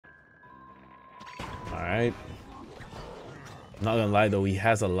right. Not gonna lie though, he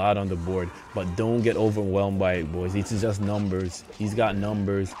has a lot on the board, but don't get overwhelmed by it, boys. It's just numbers. He's got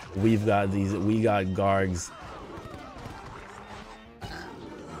numbers. We've got these. We got Gargs.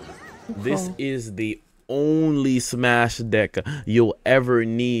 This is the only Smash deck you'll ever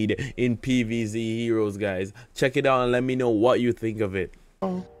need in PvZ Heroes, guys. Check it out and let me know what you think of it.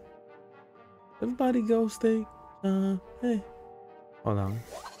 Everybody go stay. Hey. Hold on.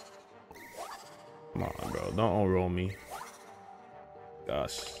 Come on, bro. Don't roll me.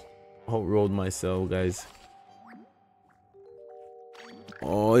 Gosh. Outrolled myself, guys.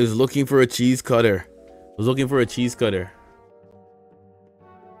 Oh, he's looking for a cheese cutter. Was looking for a cheese cutter.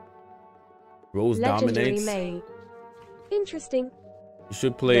 Rose Legendary dominates. Maid. Interesting. You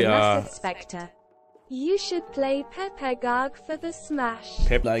should play Spectre. You should play Pepe Garg for the Smash.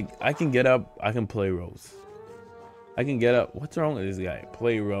 Like, I can get up, I can play Rose. I can get up. What's wrong with this guy?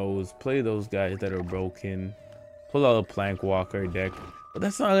 Play Rose, play those guys that are broken. Pull out a Plank Walker deck. But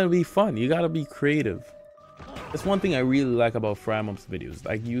that's not gonna be fun. You gotta be creative. That's one thing I really like about Framup's videos.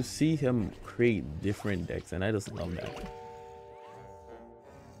 Like, you see him create different decks, and I just love that.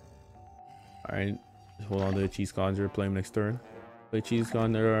 Alright, hold on to the Cheese Conjurer, play him next turn. Play Cheese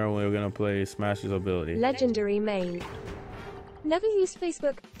Conjurer, and we're gonna play Smash's ability. Legendary Main. Never used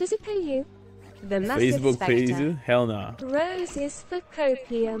Facebook. Does it pay you? The Massive Facebook Spectre. pays you? Hell nah. Rose is for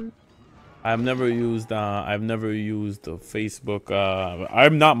copium. I've never used the Facebook.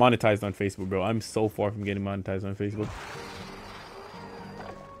 I'm not monetized on Facebook, bro. I'm so far from getting monetized on Facebook.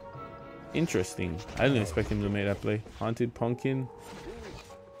 Interesting. I didn't expect him to make that play. Haunted Pumpkin.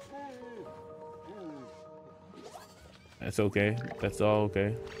 That's okay. That's all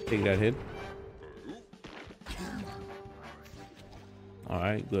okay. Take that hit.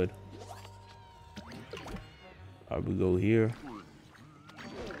 Alright, good. I will go here.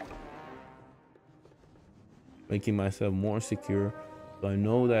 Making myself more secure. So I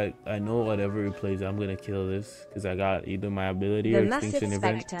know whatever he plays, I'm gonna kill this. Because I got either my ability or extinction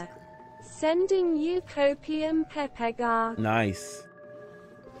event. Spectre. Sending you copium Pepe Garg. Nice.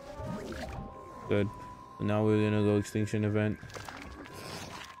 Good. Now we're gonna go extinction event.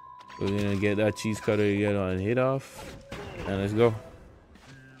 We're gonna get that cheese cutter to get on hit off. And let's go.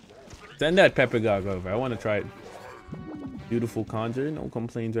 Send that Pepper Garg over. I wanna try it. Beautiful conjure, no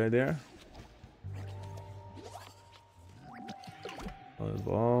complaints right there.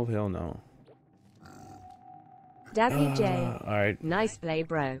 Evolve, hell no. WJ. Alright. Nice play,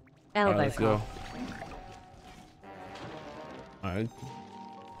 bro. Elbow Let's go. cough. Alright.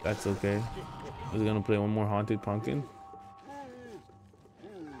 That's okay. We're gonna play one more Haunted Pumpkin.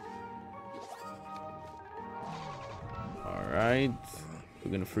 Alright.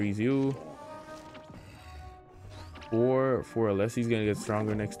 We're gonna freeze you. 4 unless he's gonna get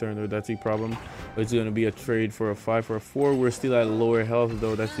stronger next turn, though. That's the problem. But it's gonna be a trade for a 5 for a 4. We're still at lower health,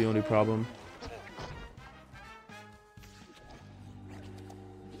 though. That's the only problem.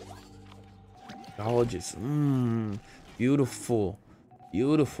 Golgis. Beautiful.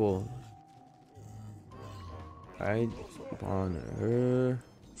 Beautiful. Alright, on her.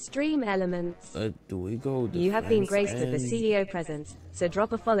 Stream elements. Do we go? You have been graced with the CEO presence, so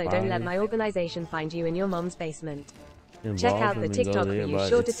drop a follow. Don't let my organization find you in your mom's basement. Check out the TikTok for you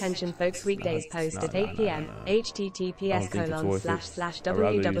short attention folks weekdays post at 8 p.m.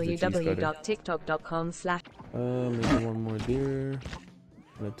 https://www.tiktok.com/. Maybe one more deer.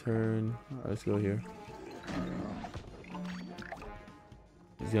 A turn. Let's go here.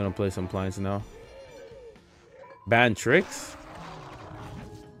 He's gonna play some plants now. Ban tricks?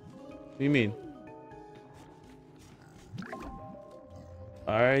 What do you mean?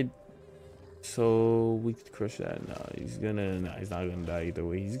 Alright. So we could crush that. No, he's not gonna die either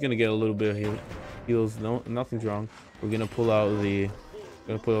way. He's gonna get a little bit of heals. No, nothing's wrong. We're gonna pull out the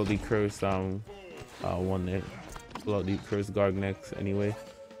cursed one there. Pull out the cursed Garg next anyway.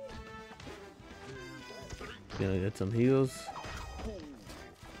 Gonna get some heals.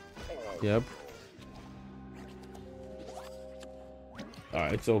 Yep.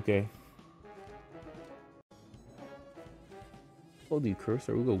 Alright, it's okay. Pull the curse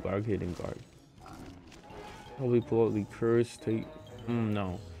or we go Garg hitting Garg. Probably pull out the curse, take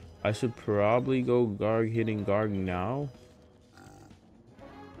no. I should probably go Garg hitting Garg now.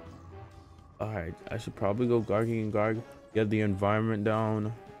 Alright, I should probably go Garg hitting Garg. Get the environment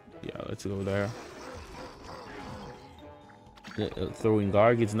down. Yeah, let's go there. Throwing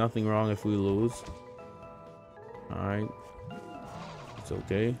Garg, it's nothing wrong if we lose. Alright. It's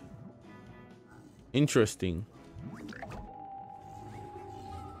okay. Interesting.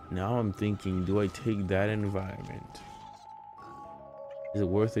 Now I'm thinking, do I take that environment? Is it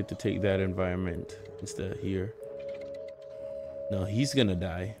worth it to take that environment instead of here? No, he's gonna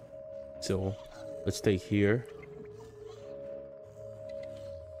die. So let's take here.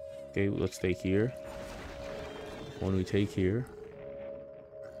 Okay, let's take here. When we take here,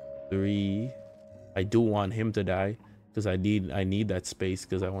 3. I do want him to die because I need that space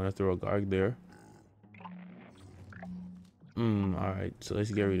because I want to throw a Garg there. All right, so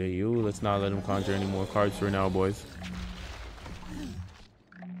let's get rid of you. Let's not let him conjure any more cards for now, boys.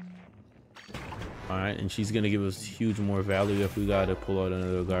 All right, and she's gonna give us huge more value if we gotta pull out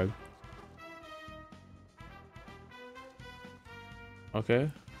another Garg. Okay.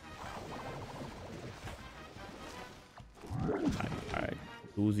 All right.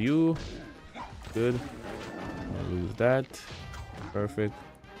 Lose you. Good. Lose that. Perfect.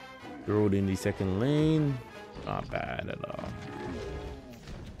 Throw it in the second lane. Not bad at all.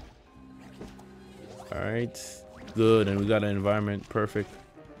 All right. Good. And we got an environment. Perfect.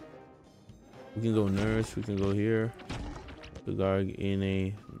 We can go nurse. We can go here. The Garg in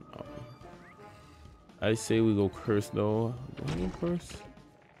a. I say we go curse though. Do we go curse?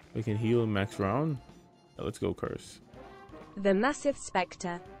 We can heal max round. Yeah, let's go curse. The massive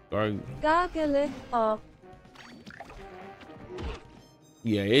spectre. Gargantuar.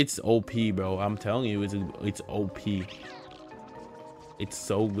 Yeah, it's OP, bro. I'm telling you, it's OP. It's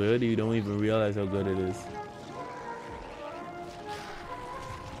so good, you don't even realize how good it is.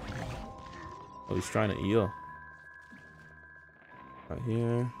 Oh, he's trying to heal. Right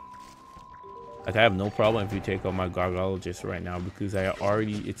here. Like, I have no problem if you take out my Gargologist right now because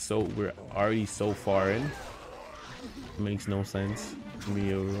we're already so far in. It makes no sense to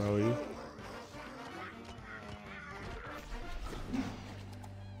me overall you.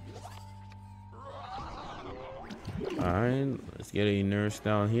 Alright, let's get a nurse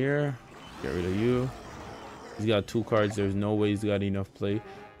down here. Get rid of you. He's got 2 cards. There's no way he's got enough play.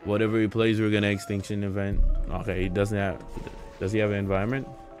 Whatever he plays, we're gonna extinction event. Okay, he doesn't have. Does he have an environment?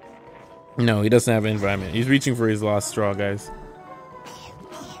 No, he doesn't have an environment. He's reaching for his last straw, guys.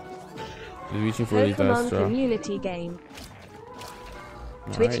 He's reaching for his last straw. Community game.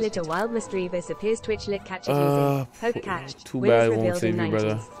 Twitchlet a wild mischievous appears Twitchlet catches using poke catch. Too bad it won't save you,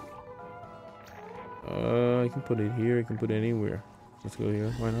 brother. You can put it here. You can put it anywhere. Let's go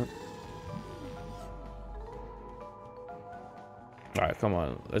here. Why not? All right, come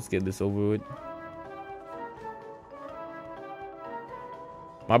on. Let's get this over with.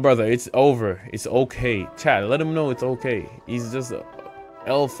 My brother, it's over. It's okay. Chat, let him know it's okay. He's just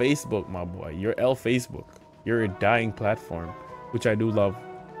L Facebook, my boy. You're L Facebook. You're a dying platform, which I do love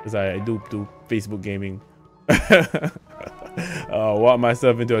because I do Facebook gaming. Walk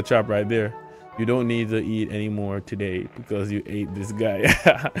myself into a trap right there. You don't need to eat anymore today because you ate this guy.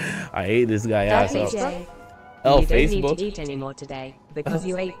 I ate this guy ass up. L Facebook. You don't need to eat anymore today because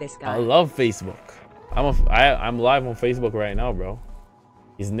you ate this guy. I love Facebook. I'm live on Facebook right now, bro.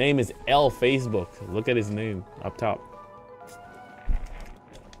 His name is L Facebook. Look at his name up top.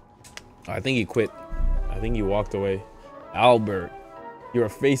 I think he quit. I think he walked away. Albert, you're a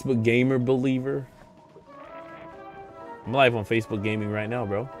Facebook gamer believer? I'm live on Facebook gaming right now,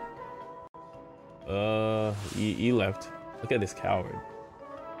 bro. He left. Look at this coward.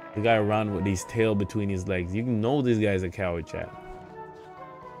 The guy around with his tail between his legs. You know this guy's a coward, chat.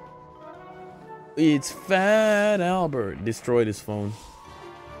 It's Fat Albert. Destroyed his phone.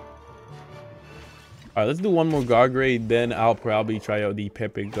 Alright, let's do one more Garg raid, then I'll probably try out the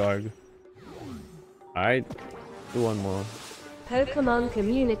Pepe Garg. Alright, do one more. Pokemon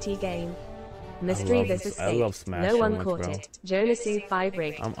community game. Mischievous escape. I love Smash. No one so much, caught bro. it. Jonasu 5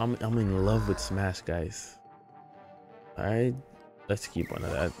 rigged. I'm in love with Smash, guys. Alright, let's keep one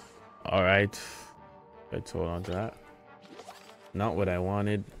of that. Alright, let's hold on to that. Not what I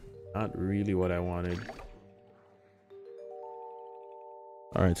wanted. Not really what I wanted.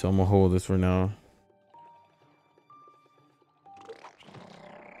 Alright, so I'm gonna hold this for now.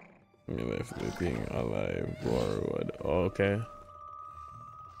 If being alive or what? Oh, okay.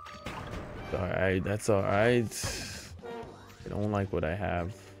 Alright, that's alright. I don't like what I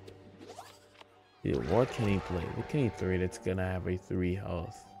have. Yeah, what can he play? What can he throw that's gonna have a 3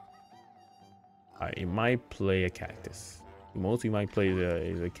 health? Alright, he might play a cactus. Mostly might play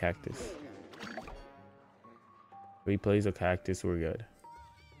the cactus. If he plays a cactus, we're good.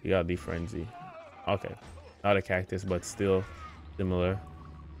 We got the frenzy. Okay. Not a cactus, but still similar.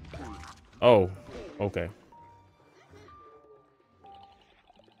 Oh, okay.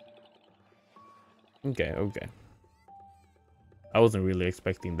 Okay. I wasn't really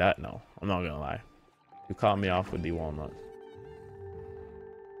expecting that, no. I'm not gonna lie. You caught me off with the walnut.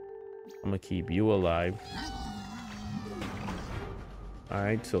 I'm gonna keep you alive.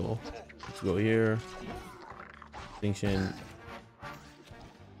 Alright, so let's go here. Distinction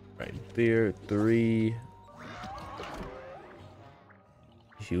right there. 3.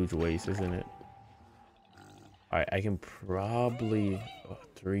 Huge waste, isn't it? Alright, I can probably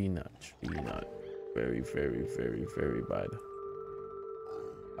 3 not 3 not. Very bad.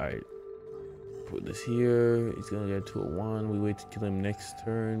 Alright. Put this here. He's gonna get to a 1. We wait to kill him next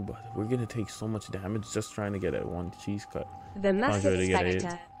turn, but we're gonna take so much damage just trying to get that 1 cheese cut. The massive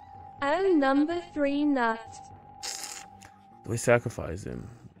spectre. Oh, number 3 nut. Do I sacrifice him?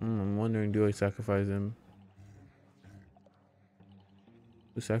 I'm wondering, do I sacrifice him?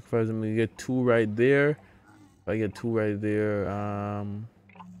 We sacrifice him. We get 2 right there. If I get 2 right there,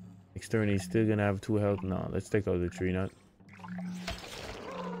 next turn he's still gonna have 2 health. No, let's take out the 3 nut.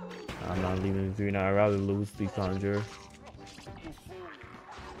 I'm not leaving the 3 nut. I'd rather lose the conjure.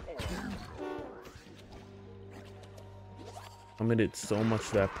 Committed so much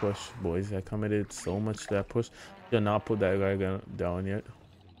to that push, boys. I committed so much to that push. Did not put that guy down yet.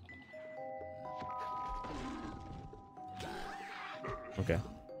 Okay.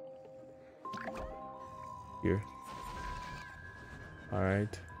 Here.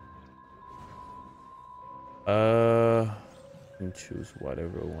 Alright. I can choose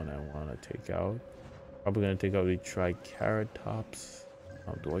whatever one I want to take out. Probably gonna take out the Triceratops.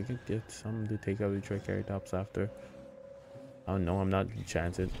 Oh, do I get some to take out the Triceratops after? Oh no, I'm not gonna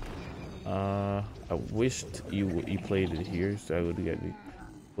chance it. I wished you played it here, so I would get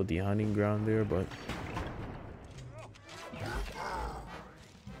put the hunting ground there, but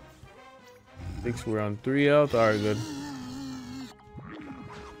 6, we're on 3 health. Alright, good.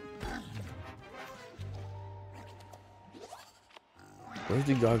 Where's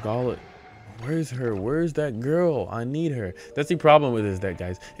the Gargolet? Where's her? Where's that girl? I need her. That's the problem with this deck,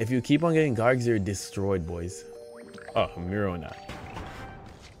 guys. If you keep on getting Gargs, you're destroyed, boys. Oh, Miro now.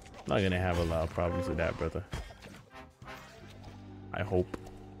 Not gonna have a lot of problems with that, brother. I hope.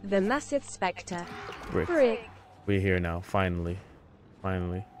 The massive spectre. Brick. We're here now, finally.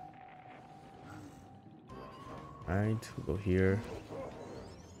 Finally. Alright, we'll go here.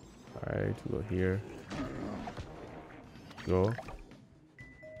 Alright, we'll go here. Go.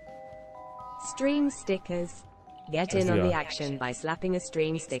 Stream stickers. Get in on the action by slapping a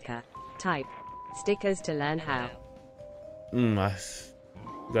stream sticker. Type stickers to learn how.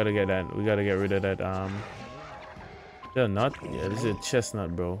 Gotta get that. We gotta get rid of that. Yeah, nut. Yeah, this is a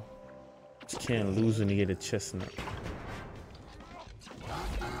chestnut, bro. Just can't lose when you get a chestnut.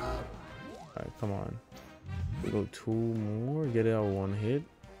 Alright, come on. We go 2 more. Get it out 1 hit.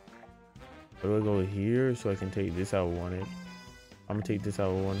 Or do I go here so I can take this out 1 hit? I'm gonna take this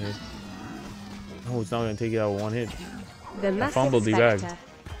out 1 hit. No, it's not gonna take it out 1 hit. The I fumbled the bag.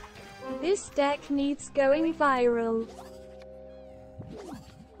 This deck needs going viral.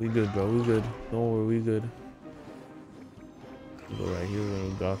 We good, bro. We good. Don't worry, we good. We'll go right here. We're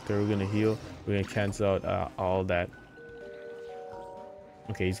gonna doctor. We're gonna heal. We're gonna cancel out all that.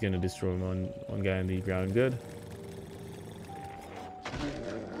 Okay, he's gonna destroy one guy on the ground. Good.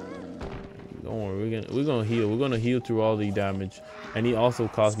 Don't worry. We're gonna heal. We're gonna heal through all the damage, and he also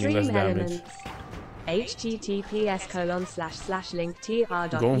caused me less damage.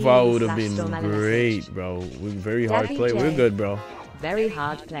 https://linktr.ee/. Going viral would have been great, bro. We're very hard play. We're good, bro. Very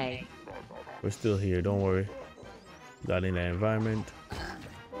hard play. We're still here. Don't worry. Got in that environment.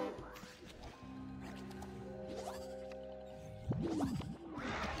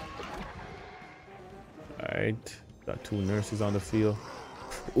 Alright. Got 2 nurses on the field.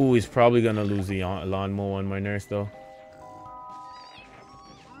 Ooh, he's probably gonna lose the lawnmower on my nurse though.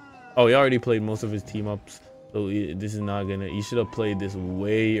 Oh, he already played most of his team ups, so this is not gonna. He should have played this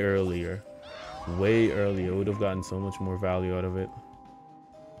way earlier. Way earlier. Would have gotten so much more value out of it.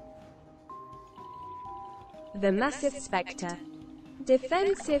 The massive spectre.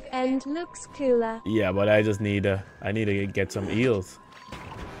 Defensive end looks cooler. Yeah, but I just need to get some heals.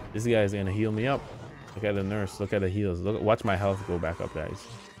 This guy's gonna heal me up. Look at the nurse. Look at the heals. Look, watch my health go back up, guys.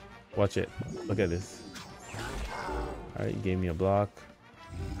 Watch it. Look at this. All right, he gave me a block.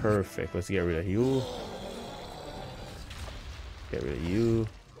 Perfect. Let's get rid of you. Get rid of you.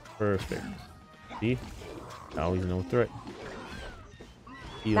 Perfect. See? Now he's no threat.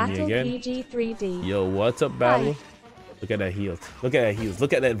 Heal Battle me again. PG3D. Yo, what's up, Battle? Hi. Look at that heals. Look at that heals.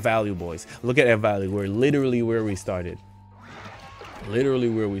 Look at that value, boys. Look at that value. We're literally where we started. Literally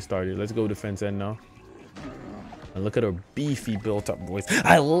where we started. Let's go defense end now. And look at our beefy built up, boys.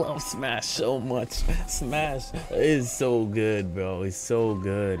 I love Smash so much. Smash is so good, bro. It's so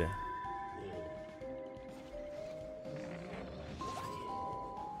good.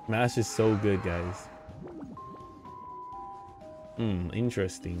 Smash is so good, guys.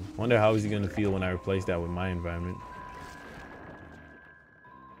 Interesting. Wonder how is he gonna feel when I replace that with my environment.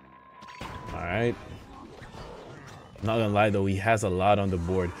 Alright. Not gonna lie though, he has a lot on the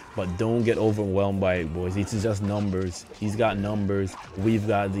board, but don't get overwhelmed by it, boys. It's just numbers. He's got numbers. We've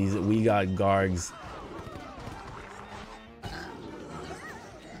got these. We got Gargs.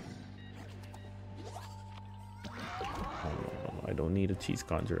 Oh, I don't need a cheese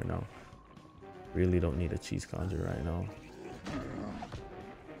conjurer now. Really don't need a cheese conjurer right now.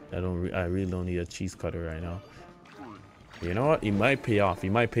 I really don't need a cheese cutter right now. You know what? He might pay off. He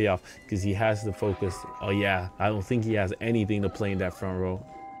might pay off because he has the focus. Oh yeah, I don't think he has anything to play in that front row.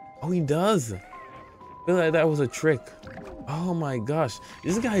 Oh, he does. I feel like that was a trick. Oh my gosh,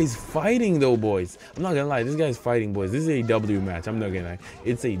 this guy is fighting though, boys. I'm not gonna lie, this guy's fighting, boys. This is a W match. I'm not gonna lie,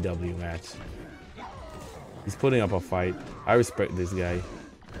 it's a W match. He's putting up a fight. I respect this guy.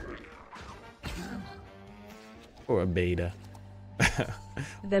 Or a beta.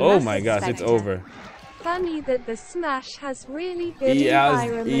 Oh my gosh, it's over. Funny that the Smash has really good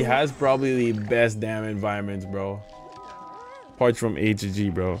environments. He has probably the best damn environments, bro. Apart from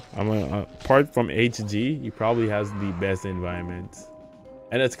HG, bro. Apart from HG, he probably has the best environments.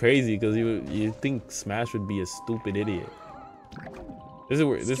 And that's crazy because you think Smash would be a stupid idiot. This is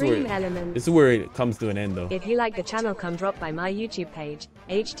where it comes to an end though. If you like the channel, come drop by my YouTube page,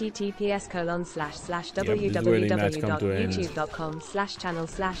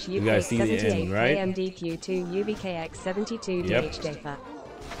 https://www.youtube.com/channel/uk78KMDQ2UBKX72DHJFA.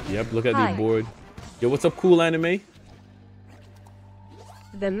 Yep, look at the board. Yo, what's up, cool anime?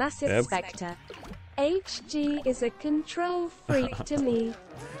 The Massive Spectre. HG is a control freak to me.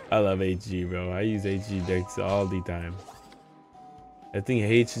 I love HG, bro. I use HG decks all the time. I think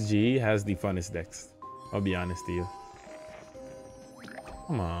HG has the funnest decks. I'll be honest to you.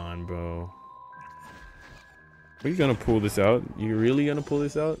 Come on, bro. Are you gonna pull this out? You really gonna pull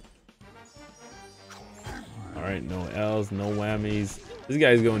this out? Alright, no L's, no whammies. This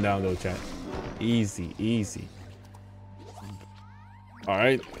guy's going down though, chat. Easy, easy.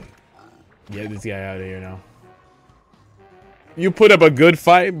 Alright. Get this guy out of here now. You put up a good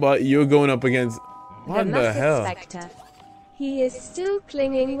fight, but you're going up against... What the hell? Spectre. He is still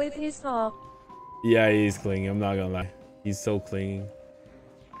clinging with his heart. Yeah, he's clinging. I'm not gonna lie. He's so clinging.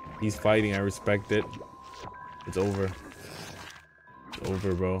 He's fighting. I respect it. It's over. It's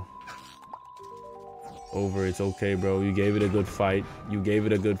over, bro. Over. It's okay, bro. You gave it a good fight. You gave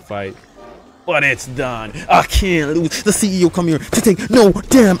it a good fight. But it's done. I can't lose. The CEO come here to take no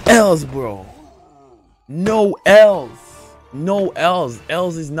damn L's, bro. No L's. No L's.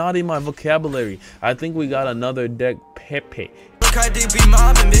 L's is not in my vocabulary. I think we got another deck, Pepe. Look how they be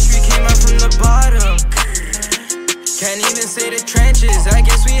mobbing, bitch, we came up from the bottom. Can't even say the trenches. I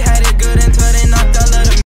guess we had it good until they knocked out of the